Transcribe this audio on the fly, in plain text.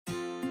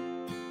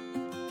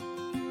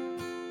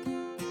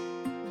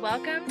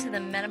welcome to the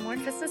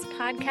Metamorphosis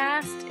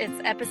Podcast.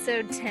 It's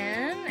episode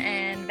 10,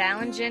 and Val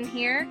and Jen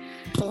here.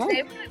 Hello.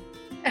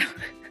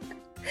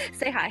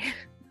 Say hi.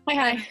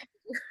 Hi.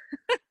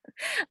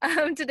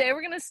 Today we're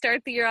going to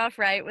start the year off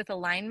right with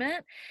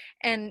alignment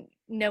and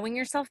knowing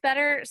yourself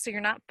better so you're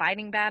not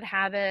fighting bad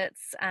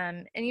habits.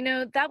 And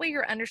that way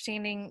you're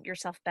understanding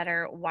yourself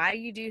better, why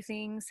you do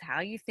things,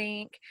 how you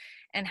think,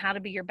 and how to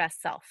be your best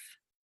self.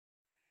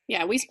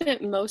 Yeah, we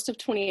spent most of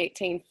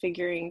 2018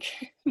 figuring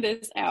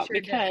this out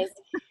because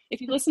if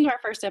you listen to our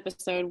first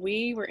episode,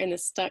 we were in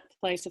this stuck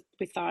place of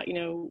we thought,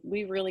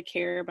 we really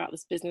care about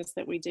this business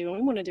that we do and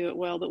we want to do it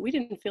well, but we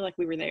didn't feel like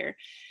we were there.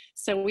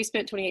 So we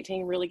spent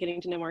 2018 really getting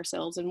to know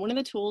ourselves. And one of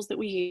the tools that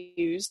we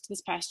used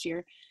this past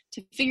year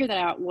to figure that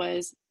out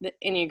was the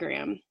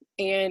Enneagram.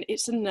 And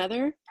it's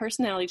another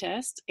personality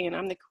test, and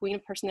I'm the queen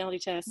of personality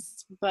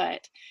tests,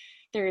 but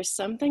there is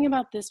something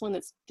about this one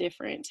that's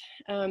different.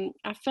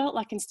 I felt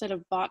like instead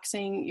of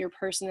boxing your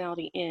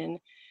personality in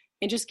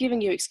and just giving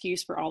you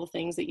excuse for all the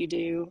things that you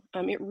do,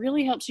 it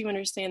really helps you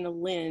understand the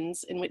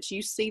lens in which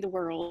you see the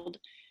world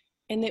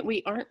and that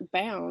we aren't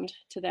bound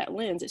to that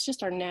lens. It's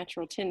just our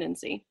natural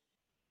tendency.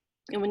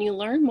 And when you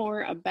learn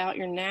more about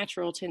your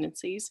natural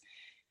tendencies,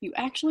 you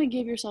actually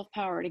give yourself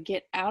power to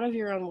get out of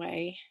your own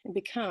way and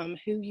become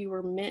who you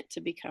were meant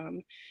to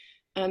become.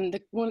 A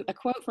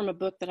quote from a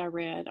book that I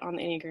read on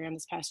the Enneagram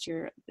this past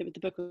year, the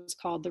book was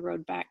called The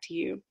Road Back to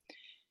You,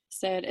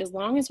 said, as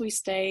long as we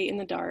stay in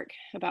the dark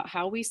about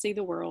how we see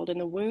the world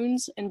and the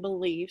wounds and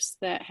beliefs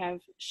that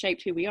have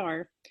shaped who we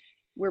are,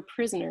 we're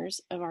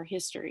prisoners of our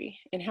history.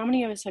 And how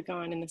many of us have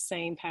gone in the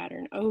same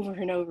pattern over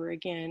and over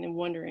again and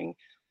wondering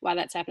why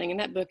that's happening? And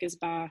that book is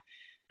by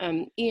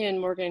Ian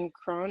Morgan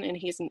Cron, and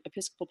he's an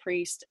Episcopal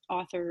priest,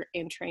 author,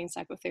 and trained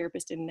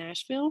psychotherapist in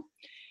Nashville.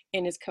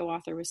 And his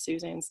co-author was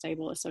Suzanne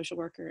Stable, a social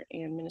worker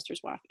and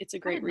minister's wife. It's a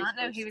great resource. I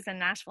did not know he was in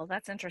Nashville.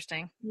 That's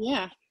interesting.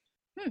 Yeah.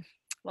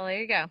 Well,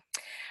 there you go.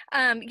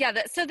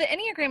 So the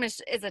Enneagram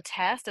is a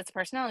test. It's a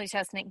personality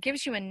test, and it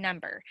gives you a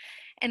number.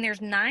 And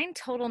there's 9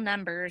 total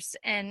numbers.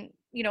 And,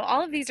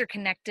 all of these are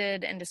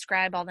connected and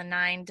describe all the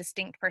 9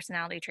 distinct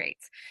personality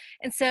traits.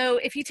 And so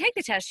if you take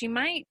the test, you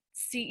might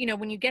see,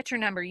 when you get your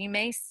number, you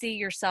may see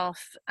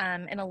yourself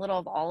in a little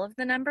of all of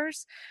the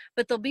numbers,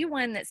 but there'll be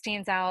one that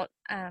stands out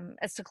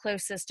as the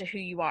closest to who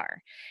you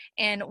are.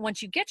 And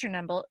once you get your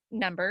number,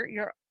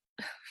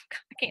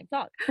 I can't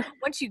talk.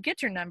 Once you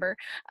get your number,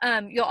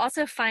 you'll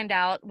also find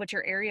out what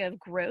your area of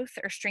growth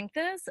or strength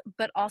is,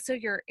 but also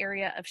your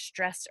area of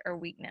stress or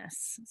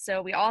weakness.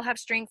 So we all have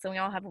strengths and we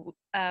all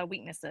have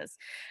weaknesses.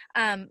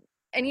 And,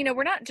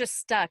 we're not just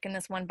stuck in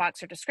this one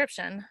box or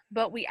description,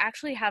 but we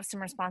actually have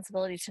some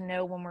responsibility to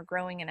know when we're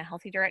growing in a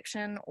healthy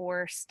direction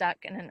or stuck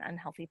in an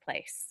unhealthy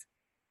place.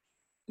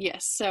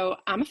 Yes. So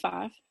I'm a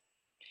 5.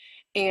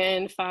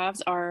 And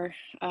 5s are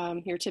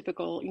your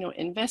typical,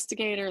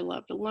 investigator,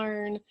 love to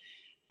learn,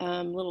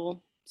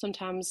 little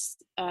sometimes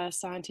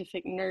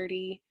scientific,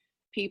 nerdy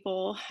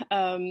people.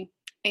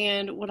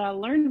 And what I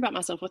learned about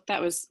myself,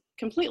 that was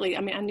completely,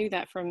 I knew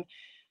that from,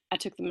 I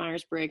took the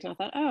Myers-Briggs and I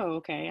thought, oh,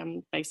 okay,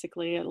 I'm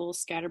basically a little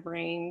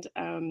scatterbrained,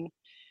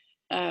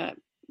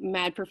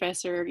 mad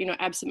professor,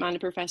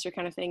 absent-minded professor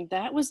kind of thing.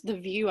 That was the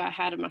view I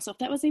had of myself.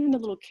 That was even the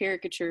little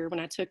caricature when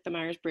I took the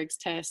Myers-Briggs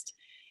test.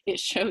 It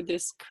showed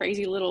this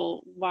crazy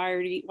little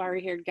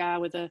wiry-haired guy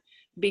with a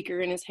beaker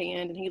in his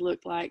hand, and he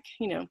looked like,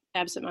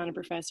 absent-minded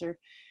professor.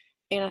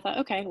 And I thought,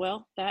 okay,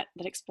 well, that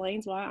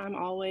explains why I'm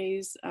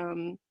always,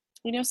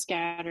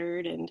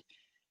 scattered and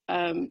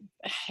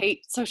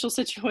hate social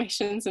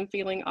situations and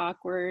feeling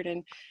awkward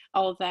and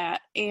all of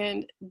that.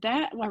 And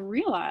that I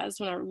realized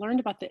when I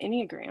learned about the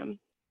Enneagram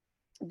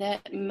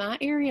that my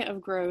area of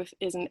growth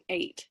is an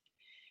 8.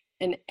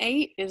 An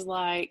 8 is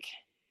like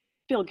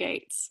Bill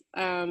Gates,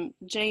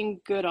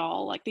 Jane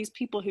Goodall, like these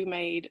people who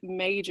made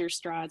major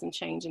strides and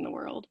change in the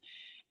world.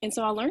 And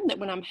so I learned that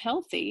when I'm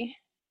healthy,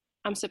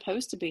 I'm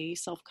supposed to be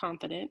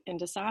self-confident and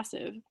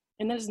decisive.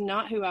 And that is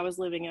not who I was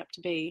living up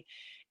to be.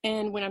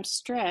 And when I'm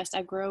stressed,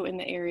 I grow in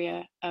the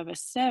area of a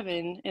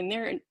 7 and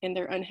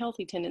their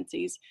unhealthy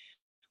tendencies,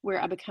 where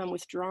I become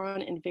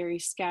withdrawn and very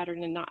scattered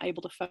and not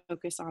able to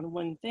focus on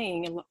one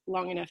thing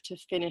long enough to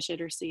finish it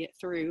or see it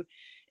through.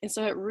 And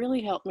so it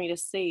really helped me to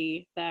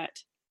see that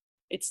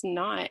it's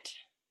not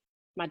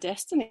my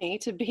destiny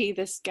to be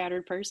this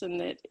scattered person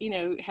that,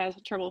 has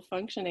trouble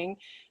functioning.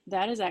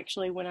 That is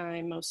actually when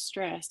I'm most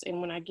stressed. And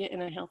when I get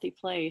in a healthy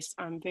place,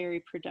 I'm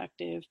very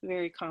productive,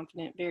 very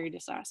confident, very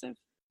decisive.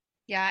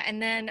 Yeah.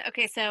 And then,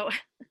 okay, so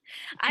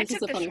I took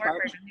the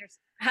short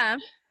version.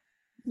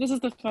 This is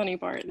the funny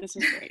part. This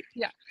is great.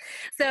 Yeah.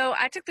 So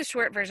I took the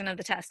short version of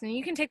the test, and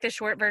you can take the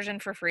short version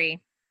for free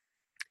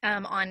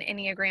on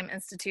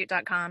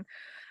enneagraminstitute.com.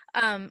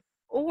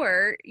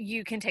 Or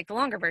you can take the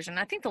longer version.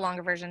 I think the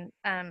longer version,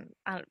 I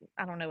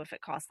don't know if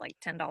it costs like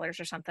 $10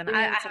 or something.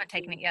 I haven't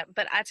taken it yet,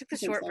 but I took the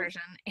short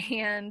version,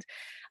 and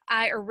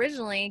I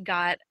originally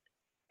got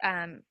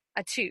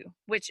a 2,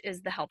 which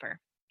is the helper.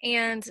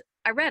 And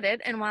I read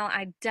it, and while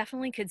I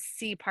definitely could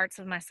see parts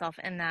of myself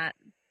in that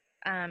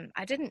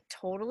I didn't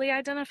totally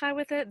identify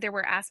with it. There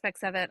were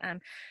aspects of it.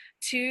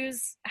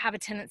 Twos have a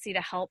tendency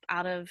to help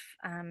out of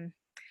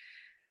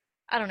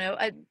I don't know,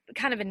 a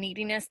kind of a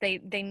neediness. They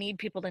need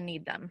people to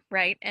need them,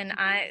 right? And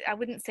I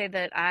wouldn't say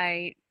that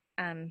I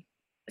um,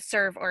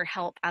 serve or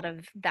help out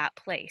of that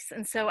place.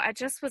 And so I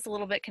just was a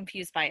little bit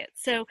confused by it.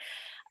 So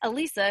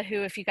Elisa,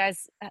 who if you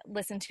guys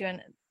listened to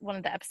in one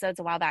of the episodes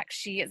a while back,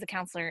 she is a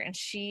counselor, and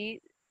she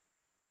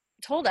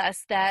told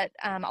us that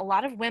a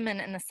lot of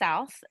women in the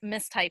South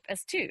mistype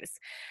as twos.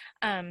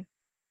 Um,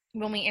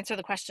 when we answer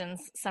the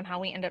questions, somehow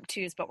we end up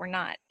twos, but we're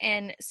not.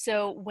 And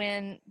so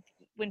when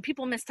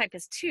people mistype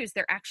as twos,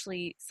 they're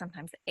actually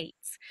sometimes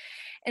eights.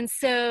 And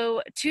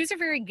so twos are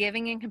very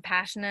giving and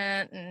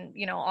compassionate and,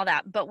 all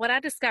that. But what I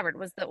discovered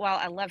was that while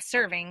I love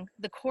serving,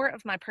 the core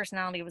of my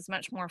personality was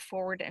much more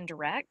forward and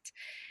direct.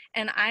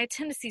 And I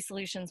tend to see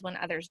solutions when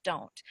others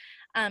don't.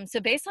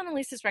 So based on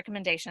Elisa's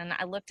recommendation,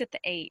 I looked at the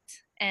eight,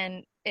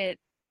 and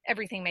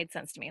everything made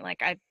sense to me.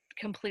 Like, I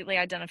completely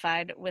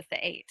identified with the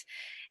eight.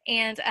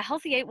 And a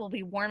healthy eight will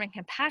be warm and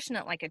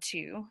compassionate like a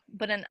two,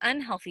 but an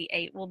unhealthy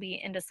eight will be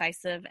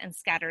indecisive and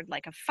scattered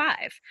like a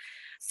five.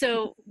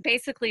 So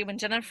basically, when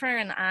Jennifer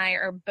and I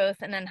are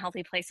both in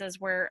unhealthy places,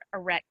 we're a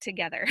wreck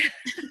together.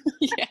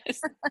 Yes.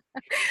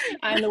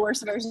 I'm the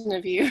worst version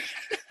of you.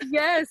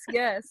 Yes,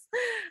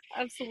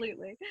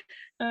 absolutely.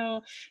 Oh,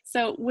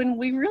 so when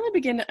we really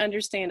begin to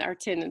understand our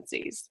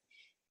tendencies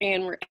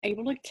and we're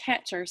able to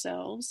catch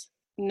ourselves,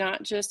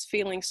 not just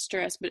feeling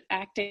stressed, but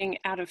acting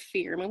out of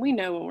fear. I mean, we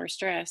know when we're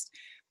stressed,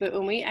 but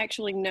when we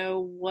actually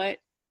know what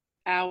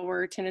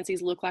our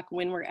tendencies look like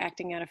when we're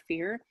acting out of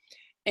fear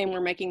and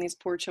we're making these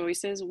poor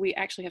choices, we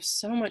actually have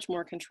so much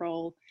more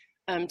control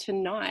to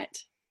not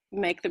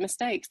make the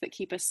mistakes that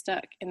keep us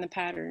stuck in the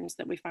patterns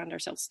that we find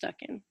ourselves stuck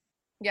in.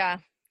 Yeah,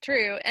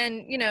 true.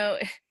 And,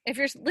 if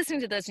you're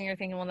listening to this and you're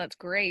thinking, well, that's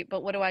great,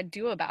 but what do I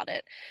do about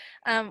it?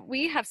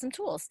 We have some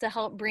tools to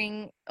help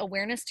bring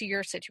awareness to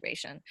your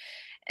situation.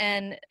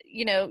 And,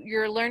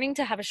 you're learning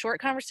to have a short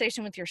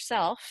conversation with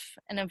yourself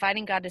and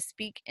inviting God to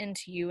speak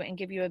into you and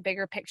give you a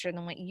bigger picture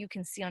than what you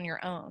can see on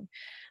your own.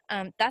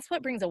 That's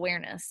what brings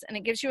awareness. And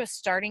it gives you a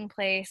starting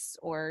place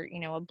or,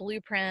 a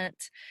blueprint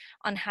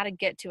on how to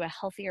get to a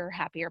healthier,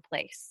 happier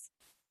place.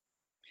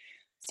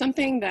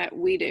 Something that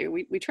we do,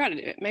 we try to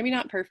do it, maybe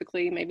not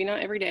perfectly, maybe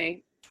not every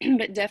day,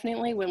 but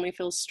definitely when we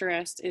feel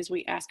stressed, is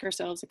we ask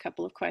ourselves a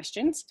couple of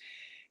questions.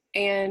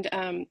 And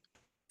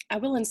I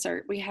will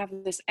insert, we have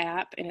this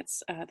app, and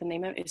it's the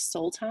name of it is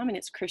Soul Time, and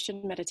it's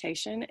Christian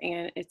meditation,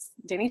 and it's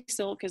Danny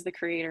Silk is the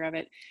creator of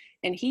it,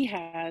 and he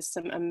has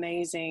some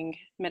amazing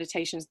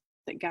meditations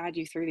that guide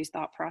you through these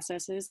thought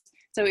processes.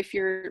 So if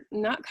you're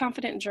not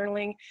confident in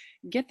journaling,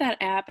 get that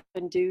app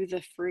and do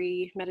the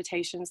free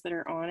meditations that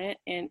are on it,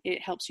 and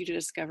it helps you to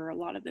discover a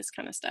lot of this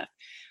kind of stuff.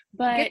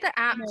 Get But the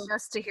app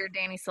just to hear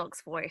Danny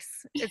Silk's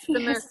voice. It's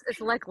the yes, most, it's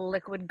like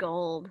liquid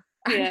gold.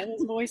 yeah,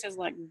 his voice is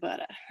like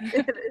butter.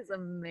 It is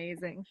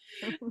amazing.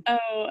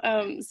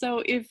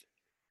 So if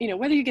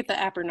whether you get the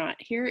app or not,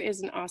 here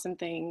is an awesome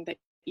thing that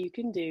you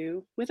can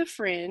do with a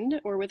friend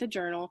or with a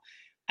journal.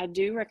 I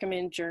do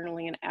recommend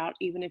journaling it out,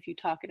 even if you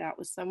talk it out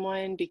with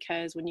someone,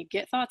 because when you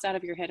get thoughts out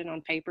of your head and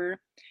on paper,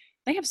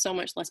 they have so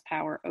much less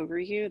power over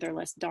you. They're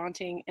less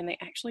daunting, and they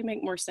actually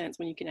make more sense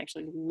when you can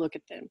actually look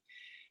at them.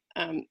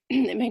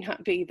 It may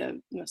not be the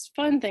most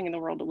fun thing in the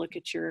world to look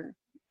at your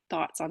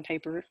thoughts on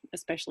paper,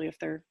 especially if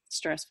they're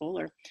stressful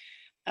or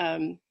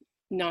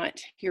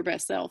not your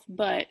best self,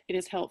 but it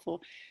is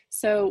helpful.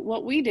 So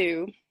what we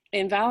do,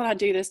 and Val and I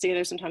do this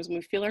together sometimes when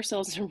we feel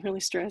ourselves in a really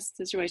stressed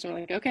situation,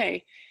 we're like,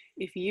 okay,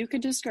 if you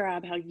could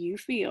describe how you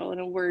feel in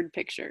a word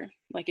picture,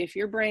 like if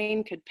your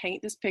brain could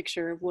paint this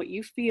picture of what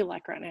you feel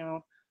like right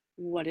now,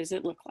 what does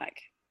it look like?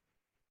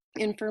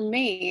 And for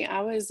me, I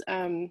was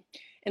in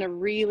a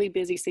really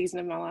busy season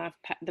of my life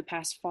the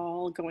past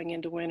fall going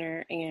into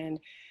winter, and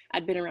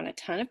I'd been around a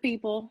ton of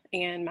people,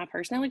 and my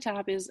personality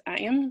type is I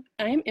am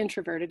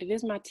introverted. It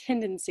is my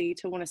tendency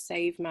to want to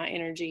save my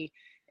energy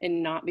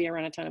and not be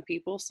around a ton of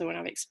people. So when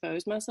I've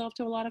exposed myself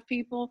to a lot of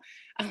people,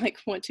 I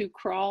want to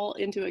crawl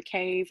into a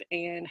cave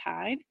and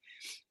hide.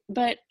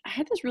 But I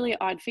had this really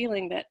odd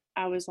feeling that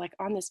I was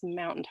on this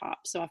mountaintop.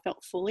 So I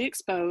felt fully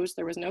exposed.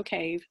 There was no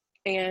cave.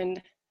 And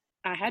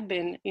I had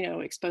been,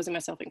 exposing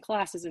myself in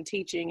classes and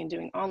teaching and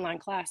doing online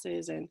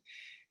classes. And,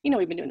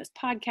 we've been doing this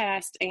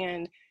podcast,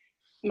 and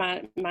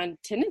my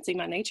tendency,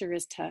 my nature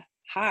is to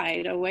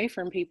hide away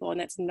from people. And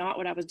that's not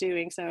what I was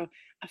doing. So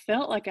I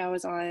felt like I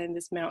was on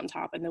this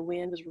mountaintop, and the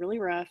wind was really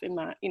rough. And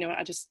I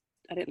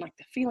didn't like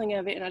the feeling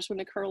of it. And I just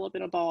wanted to curl up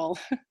in a ball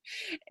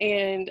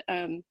and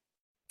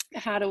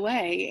hide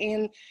away.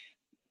 And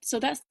so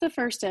that's the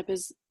first step,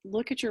 is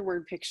look at your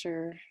word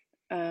picture.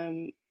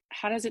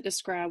 How does it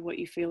describe what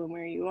you feel and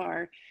where you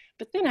are?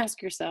 But then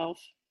ask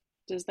yourself,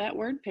 does that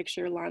word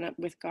picture line up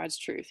with God's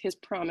truth, his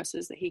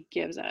promises that he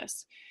gives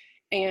us?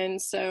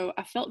 And so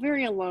I felt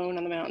very alone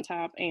on the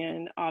mountaintop.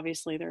 And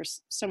obviously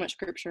there's so much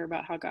scripture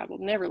about how God will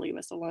never leave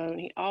us alone.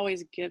 He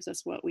always gives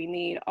us what we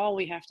need. All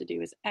we have to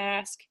do is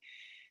ask.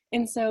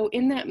 And so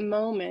in that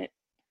moment,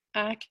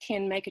 I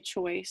can make a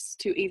choice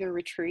to either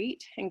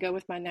retreat and go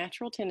with my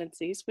natural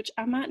tendencies, which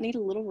I might need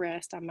a little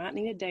rest, I might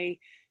need a day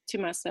to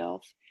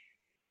myself,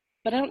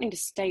 but I don't need to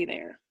stay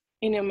there.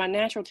 My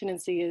natural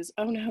tendency is,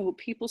 oh no,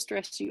 people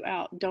stress you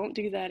out. Don't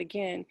do that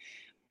again.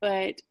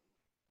 But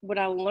what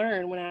I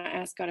learned when I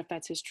asked God if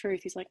that's his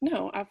truth, he's like,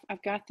 no,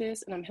 I've got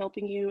this and I'm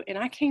helping you. And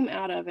I came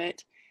out of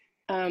it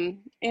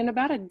in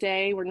about a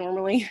day where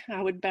normally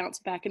I would bounce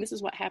back. And this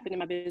is what happened in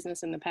my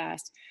business in the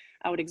past.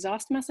 I would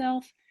exhaust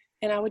myself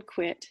and I would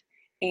quit.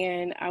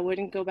 And I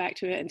wouldn't go back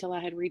to it until I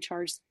had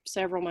recharged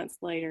several months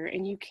later.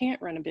 And you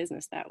can't run a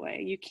business that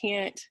way. You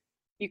can't,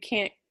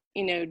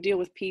 deal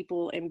with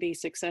people and be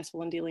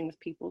successful in dealing with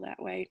people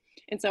that way.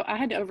 And so I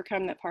had to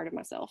overcome that part of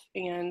myself.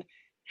 And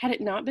had it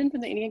not been for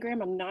the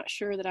Enneagram, I'm not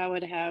sure that I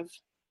would have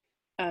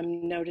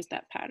noticed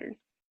that pattern.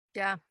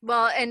 Yeah.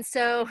 Well, and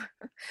so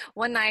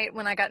one night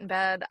when I got in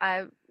bed,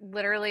 I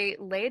literally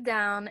laid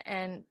down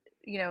and,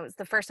 it's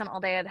the first time all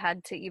day I'd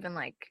had to even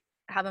like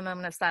have a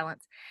moment of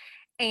silence.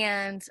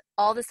 And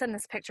all of a sudden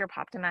this picture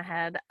popped in my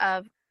head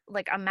of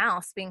like a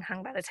mouse being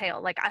hung by the tail.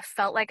 Like I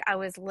felt like I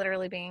was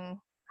literally being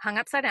hung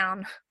upside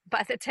down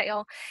by the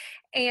tail.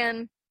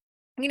 And,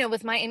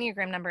 with my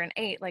Enneagram number an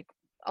 8, like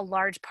a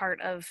large part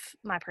of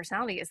my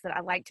personality is that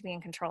I like to be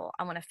in control.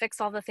 I want to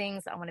fix all the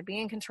things. I want to be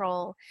in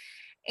control.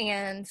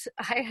 And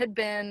I had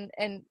been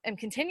and am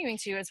continuing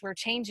to, as we're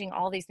changing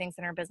all these things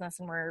in our business,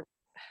 and we're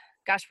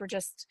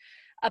just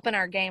up in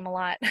our game a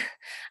lot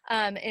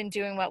in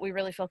doing what we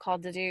really feel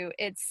called to do.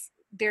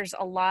 There's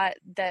a lot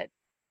that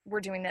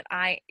we're doing that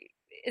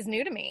is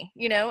new to me,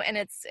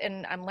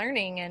 and I'm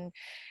learning. And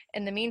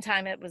in the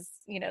meantime, it was,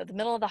 the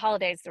middle of the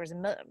holidays, there was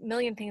a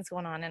million things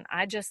going on. And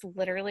I just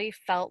literally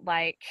felt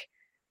like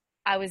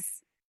I was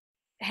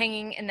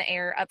hanging in the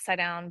air upside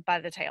down by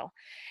the tail.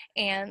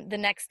 And the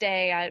next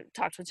day I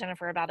talked with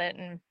Jennifer about it.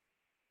 And,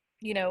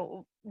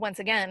 once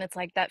again, it's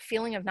like that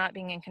feeling of not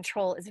being in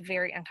control is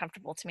very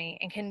uncomfortable to me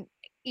and can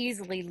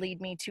easily lead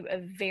me to a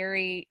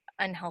very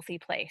unhealthy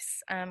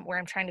place where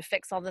I'm trying to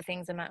fix all the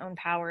things in my own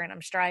power, and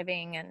I'm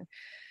striving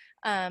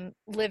and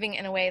living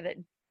in a way that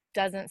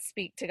doesn't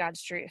speak to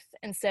God's truth.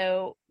 And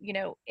so,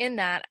 in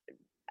that,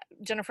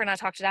 Jennifer and I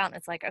talked it out, and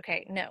it's like,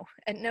 okay, no,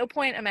 at no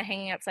point am I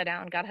hanging upside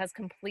down. God has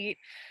complete,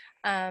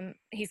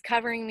 he's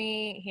covering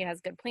me. He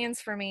has good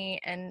plans for me,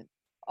 and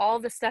all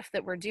the stuff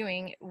that we're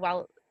doing,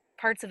 while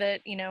parts of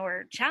it,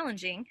 are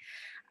challenging,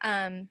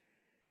 um,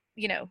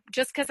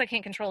 just because I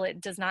can't control it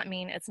does not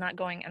mean it's not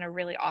going in a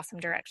really awesome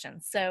direction.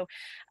 So,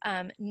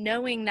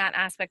 knowing that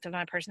aspect of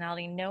my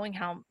personality, knowing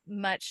how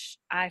much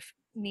I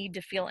need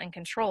to feel in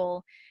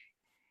control,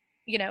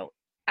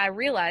 I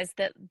realize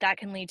that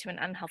can lead to an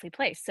unhealthy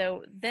place.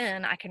 So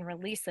then I can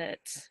release it.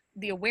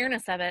 The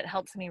awareness of it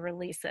helps me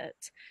release it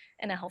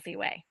in a healthy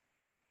way.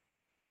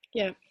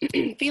 Yeah,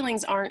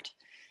 feelings aren't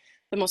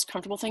the most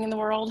comfortable thing in the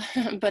world,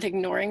 but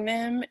ignoring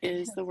them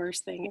is the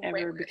worst thing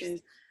Way ever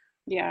worse.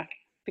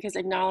 because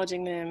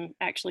acknowledging them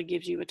actually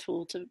gives you a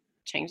tool to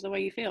change the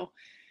way you feel.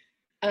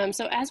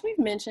 So as we've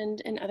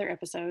mentioned in other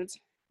episodes,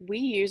 we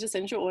use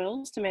essential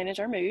oils to manage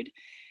our mood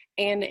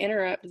and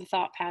interrupt the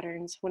thought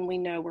patterns when we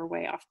know we're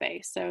way off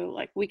base. So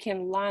like we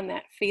can line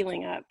that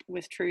feeling up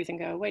with truth and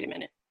go, wait a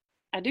minute,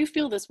 I do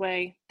feel this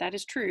way. That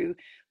is true,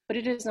 but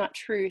it is not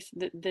truth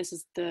that this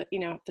is the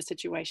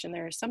situation.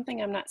 There is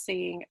something I'm not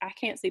seeing. I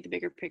can't see the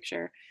bigger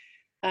picture.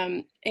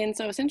 And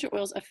so essential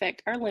oils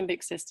affect our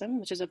limbic system,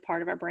 which is a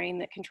part of our brain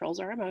that controls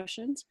our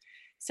emotions,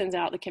 sends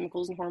out the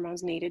chemicals and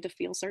hormones needed to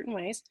feel certain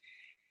ways.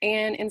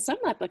 And in some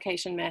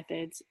application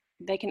methods,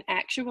 they can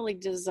actually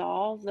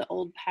dissolve the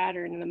old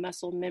pattern and the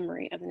muscle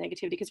memory of the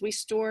negativity, because we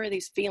store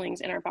these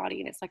feelings in our body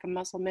and it's like a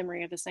muscle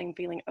memory of the same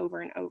feeling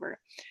over and over.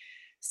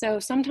 So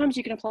sometimes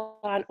you can apply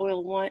an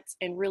oil once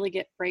and really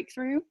get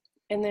breakthrough.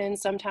 And then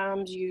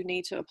sometimes you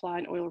need to apply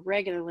an oil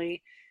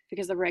regularly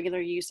because the regular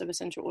use of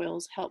essential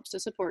oils helps to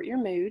support your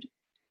mood.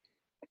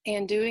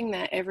 And doing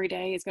that every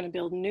day is going to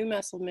build new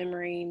muscle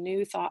memory,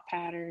 new thought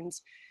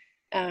patterns,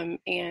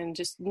 and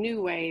just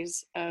new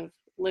ways of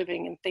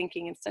living and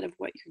thinking instead of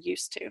what you're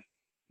used to.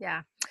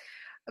 Yeah.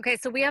 Okay,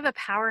 so we have a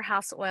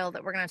powerhouse oil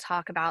that we're going to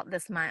talk about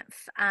this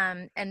month.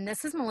 And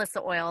this is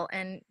Melissa oil.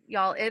 And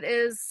y'all, it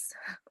is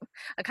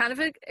a kind of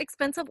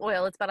expensive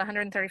oil. It's about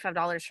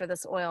 $135 for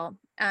this oil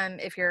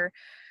if you're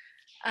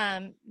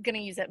going to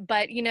use it.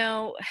 But,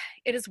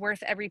 it is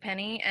worth every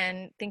penny.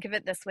 And think of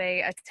it this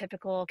way, a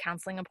typical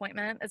counseling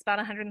appointment is about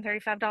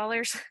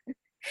 $135.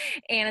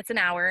 And it's an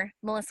hour.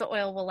 Melissa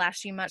oil will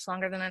last you much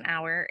longer than an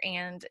hour,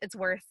 and it's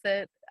worth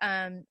it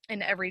in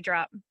every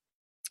drop.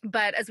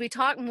 But as we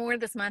talk more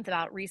this month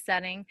about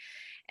resetting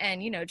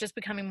and, just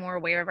becoming more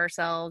aware of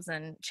ourselves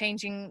and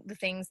changing the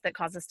things that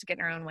cause us to get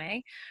in our own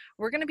way,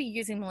 we're going to be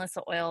using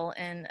Melissa oil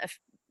in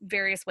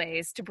various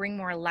ways to bring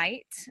more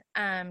light,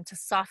 to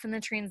soften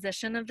the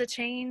transition of the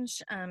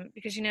change,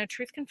 because,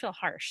 truth can feel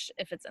harsh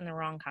if it's in the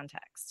wrong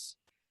context.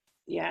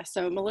 Yeah,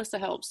 so Melissa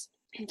helps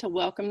to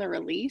welcome the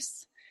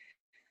release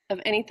of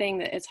anything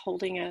that is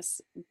holding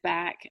us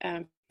back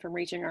from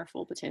reaching our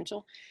full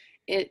potential.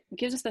 It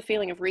gives us the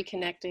feeling of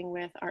reconnecting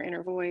with our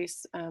inner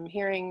voice,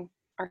 hearing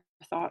our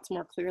thoughts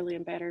more clearly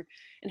and better,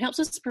 and helps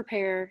us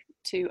prepare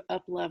to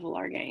up level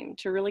our game,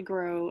 to really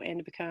grow and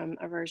to become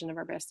a version of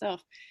our best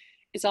self.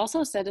 It's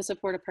also said to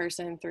support a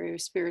person through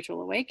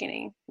spiritual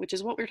awakening, which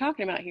is what we're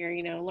talking about here,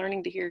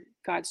 learning to hear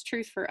God's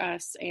truth for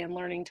us and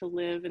learning to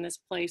live in this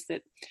place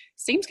that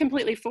seems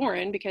completely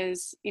foreign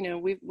because,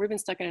 we've been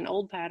stuck in an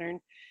old pattern.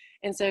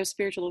 And so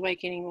spiritual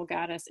awakening will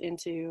guide us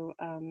into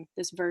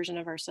this version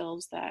of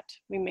ourselves that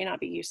we may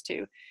not be used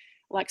to.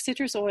 Like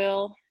citrus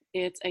oil,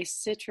 it's a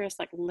citrus,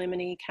 like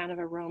lemony kind of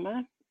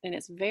aroma, and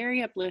it's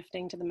very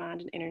uplifting to the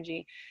mind and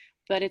energy,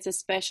 but it's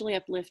especially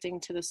uplifting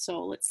to the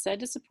soul. It's said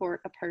to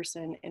support a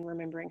person in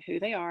remembering who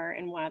they are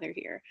and why they're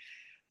here.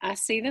 I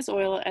see this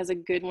oil as a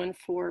good one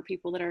for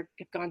people that have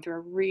gone through a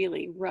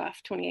really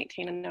rough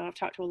 2018. I know I've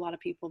talked to a lot of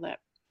people that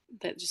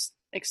just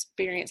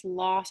experience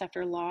loss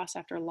after loss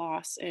after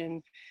loss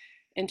in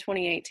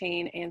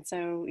 2018. And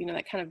so,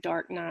 that kind of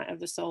dark night of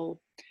the soul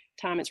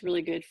time, it's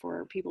really good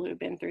for people who have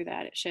been through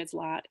that. It sheds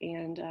light.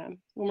 And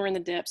when we're in the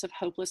depths of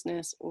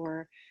hopelessness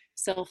or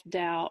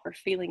self-doubt or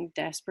feeling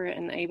desperate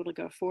and able to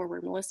go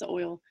forward, Melissa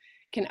oil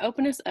can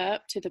open us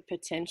up to the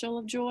potential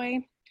of joy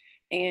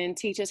and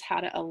teach us how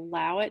to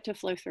allow it to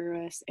flow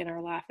through us in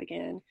our life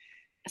again,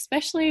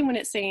 especially when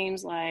it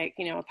seems like,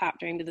 a pipe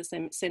dream to the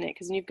cynic,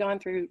 because when you've gone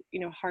through,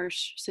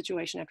 harsh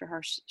situation after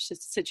harsh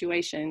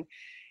situation,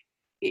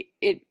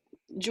 it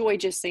joy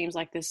just seems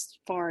like this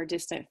far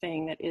distant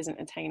thing that isn't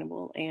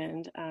attainable,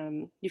 and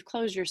you've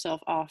closed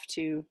yourself off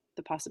to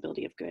the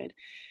possibility of good.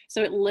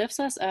 So it lifts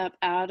us up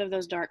out of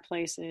those dark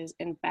places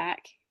and back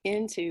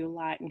into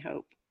light and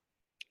hope.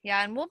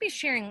 Yeah, and we'll be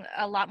sharing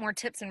a lot more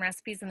tips and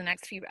recipes in the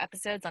next few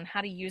episodes on how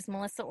to use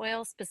Melissa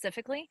oil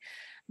specifically.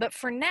 But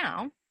for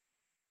now,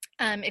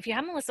 if you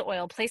have Melissa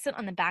oil, place it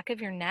on the back of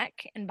your neck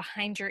and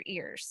behind your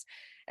ears.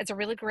 It's a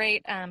really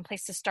great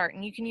place to start.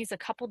 And you can use a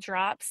couple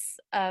drops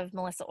of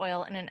Melissa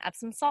oil in an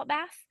Epsom salt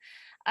bath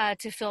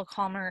to feel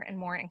calmer and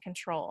more in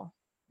control.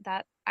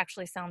 That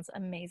actually sounds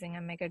amazing. I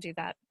may go do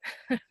that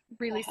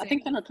really soon. I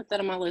think I'm going to put that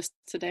on my list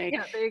today.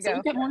 Yeah, there you so go.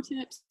 We got more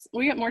tips.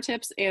 We got more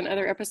tips in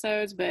other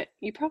episodes, but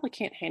you probably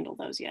can't handle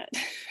those yet.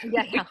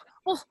 Yeah.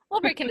 We'll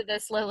break into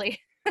this slowly.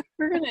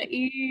 We're going to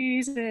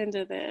ease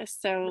into this.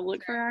 So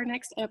look for our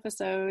next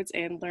episodes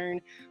and learn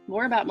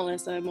more about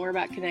Melissa, more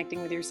about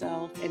connecting with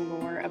yourself, and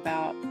more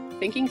about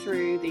thinking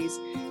through these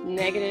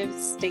negative,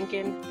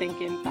 stinking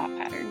thinking thought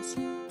patterns.